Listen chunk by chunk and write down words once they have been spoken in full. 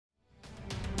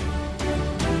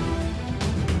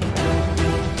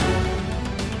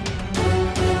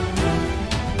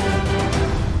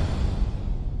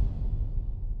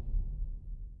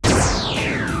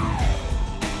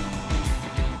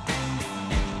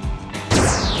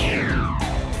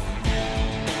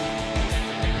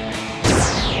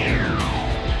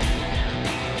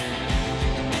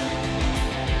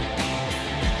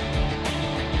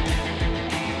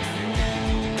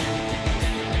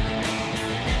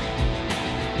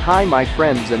Hi my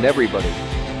friends and everybody.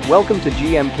 Welcome to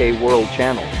GMK World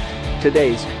Channel.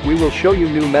 Today's, we will show you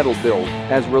new metal build,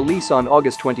 as release on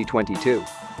August 2022.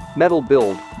 Metal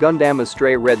build, Gundam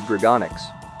Astray Red Dragonics.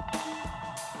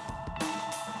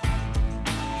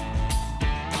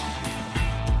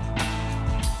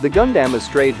 The Gundam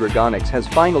Astray Dragonics has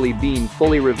finally been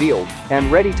fully revealed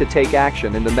and ready to take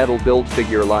action in the metal build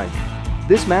figure line.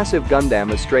 This massive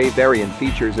Gundam Astray variant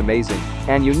features amazing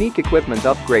and unique equipment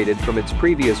upgraded from its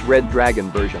previous Red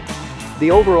Dragon version.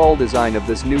 The overall design of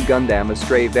this new Gundam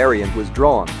Astray variant was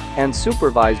drawn and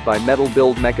supervised by metal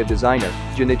build mecha designer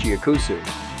Junichi Akusu.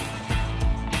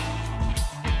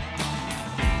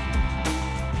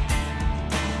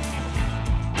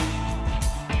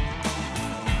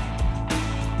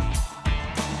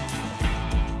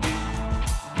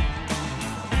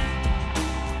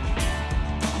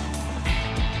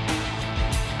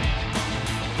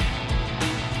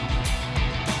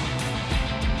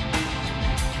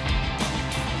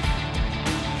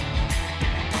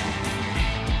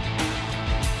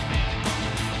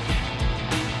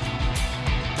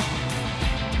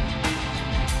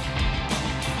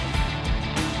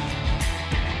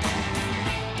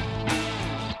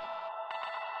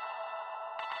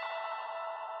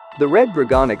 The Red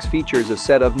Dragonics features a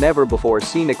set of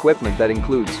never-before-seen equipment that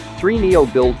includes 3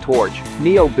 Neo-build torch,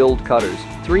 Neo-build cutters,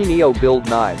 3 Neo-build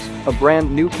knives, a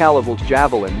brand new Calivolge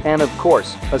javelin, and of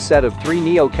course, a set of 3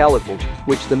 Neo-Calivolge,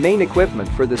 which the main equipment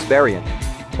for this variant.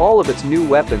 All of its new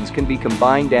weapons can be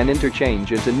combined and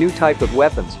interchanged into new type of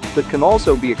weapons that can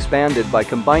also be expanded by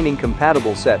combining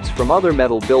compatible sets from other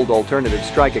metal build alternative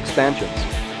strike expansions.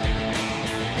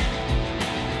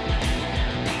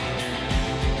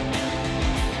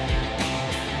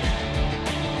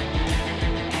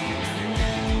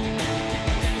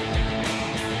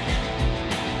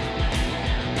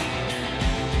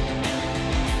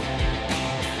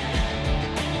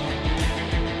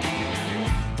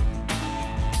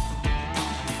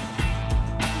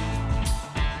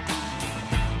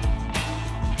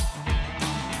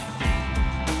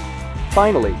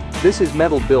 Finally, this is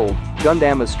Metal Build,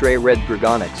 Gundam Astray Red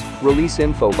Dragonics, release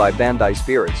info by Bandai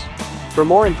Spirits. For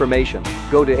more information,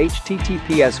 go to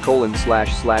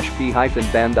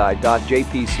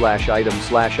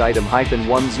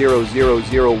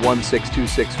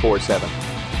https://p-bandai.jp/item/item-1000162647.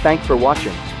 Thanks for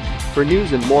watching. For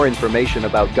news and more information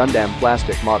about Gundam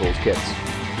plastic models kits,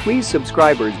 please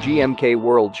subscribe our GMK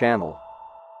World Channel.